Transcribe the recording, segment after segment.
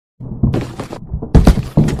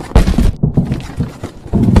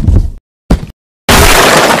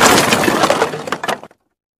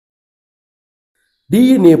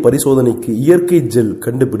DNA பரிசோதனைக்கு இயற்கை gel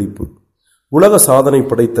கண்டுபிடிப்பு. உலக சாதனை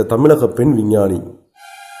படைத்த தமிழக பெண் விஞ்ஞானி.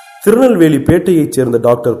 திருநெல்வேலி பேட்டையைச் சேர்ந்த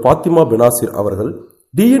டாக்டர் பாத்திமா பெனாசிர் அவர்கள்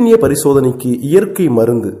DNA பரிசோதனைக்கு இயற்கை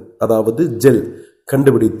மருந்து அதாவது ஜெல்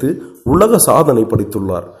கண்டுபிடித்து உலக சாதனை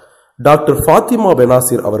படைத்துள்ளார். டாக்டர் பாத்திமா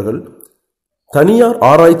பெனாசிர் அவர்கள் தனியார்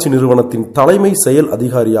ஆராய்ச்சி நிறுவனத்தின் தலைமை செயல்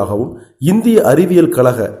அதிகாரியாகவும் இந்திய அறிவியல்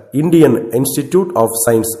கழக இந்தியன் இன்ஸ்டிடியூட் ஆஃப்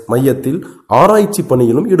சயின்ஸ் மையத்தில் ஆராய்ச்சி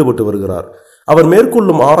பணியிலும் ஈடுபட்டு வருகிறார். அவர்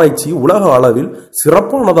மேற்கொள்ளும் ஆராய்ச்சி உலக அளவில்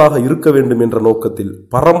சிறப்பானதாக இருக்க வேண்டும் என்ற நோக்கத்தில்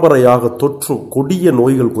பரம்பரையாக தொற்றும் கொடிய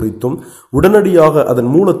நோய்கள் குறித்தும் உடனடியாக அதன்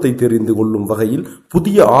மூலத்தை தெரிந்து கொள்ளும் வகையில்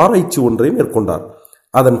புதிய ஆராய்ச்சி ஒன்றை மேற்கொண்டார்.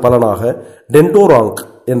 அதன் பலனாக டென்டோராங்க்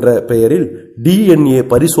என்ற பெயரில் DNA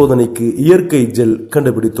பரிசோதனைக்கு இயற்கை ஜெல்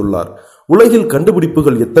கண்டுபிடித்துள்ளார். உலகில்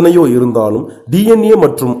கண்டுபிடிப்புகள் எத்தனையோ இருந்தாலும் DNA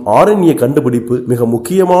மற்றும் RNA கண்டுபிடிப்பு மிக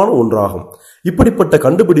முக்கியமான ஒன்றாகும். இப்படிப்பட்ட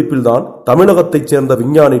கண்டுபிடிப்பில் தான் தமிழகத்தைச் சேர்ந்த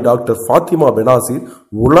விஞ்ஞானி டாக்டர் பாத்திமா பெனாசிர்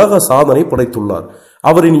உலக சாதனை படைத்துள்ளார்.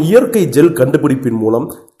 அவரின் இயற்கை ஜெல் கண்டுபிடிப்பின் மூலம்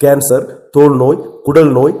கேன்சர், தோல் நோய்,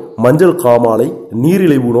 குடல் நோய், மஞ்சள் காமாலை,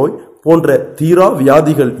 நீரிழிவு நோய் போன்ற தீரா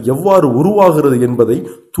வியாதிகள் எவ்வாறு உருவாகிறது என்பதை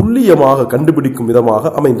துல்லியமாக கண்டுபிடிக்கும்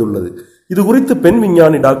விதமாக அமைந்துள்ளது. இது குறித்து பெண்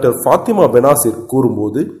விஞ்ஞானி டாக்டர் பாத்திமா பெனாசிர்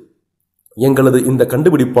கூறும்போது, எங்களது இந்த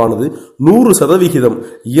கண்டுபிடிப்பானது 100%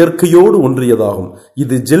 இயற்கையோடு ஒன்றியதாகும்.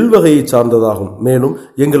 இது ஜெல் வகையை சார்ந்ததாகும். மேலும்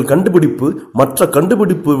எங்கள் கண்டுபிடிப்பு மற்ற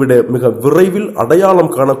கண்டுபிடிப்பு விட மிக விரைவில்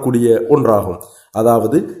அடையாளம் காணக்கூடிய ஒன்றாகும்.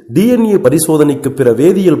 அதாவது DNA பரிசோதனைக்கு பிற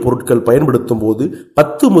வேதியியல் பொருட்கள் பயன்படுத்தும் போது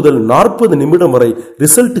 10 முதல் 40 நிமிடம் வரை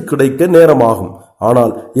ரிசல்ட் கிடைக்க நேரமாகும்.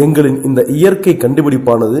 ஆனால் எங்களின் இந்த இயற்கை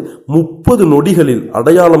கண்டுபிடிப்பானது 30 நொடிகளில்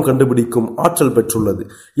அடையாளம் கண்டுபிடிக்கும் ஆற்றல் பெற்றுள்ளது.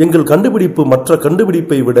 எங்கள் கண்டுபிடிப்பு மற்ற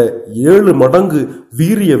கண்டுபிடிப்பை விட 7 மடங்கு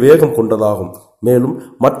வீரிய வேகம் கொண்டதாகும். மேலும்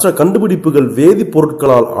மற்ற கண்டுபிடிப்புகள்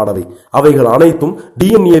வேதிப்பொருட்களால் ஆனவை. அவைகள் அனைத்தும்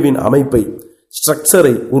DNAவின் அமைப்பை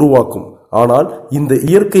ஸ்ட்ரக்சரை உருவாக்கும். ஆனால் இந்த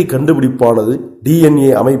இயற்கை கண்டுபிடிப்பானது DNA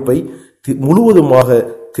அமைப்பை முழுவதுமாக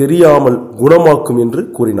தெரியாமல் குணமாக்கும் என்று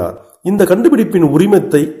கூறினார். இந்த கண்டுபிடிப்பின்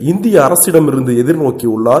உரிமத்தை இந்திய அரசிடமிருந்து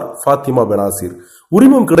எதிர்நோக்கியுள்ளார் பாத்திமா பெனாசிர்.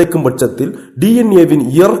 உரிமம் கிடைக்கும் பட்சத்தில் DNAவின்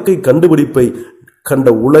இயற்கை கண்டுபிடிப்பை கண்ட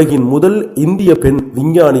உலகின் முதல் இந்திய பெண்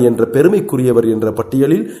விஞ்ஞானி என்ற பெருமைக்குரியவர் என்ற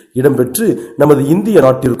பட்டியலில் இடம்பெற்று நமது இந்திய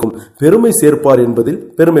நாட்டிற்கும் பெருமை சேர்ப்பார் என்பதில்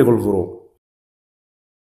பெருமை கொள்கிறோம்.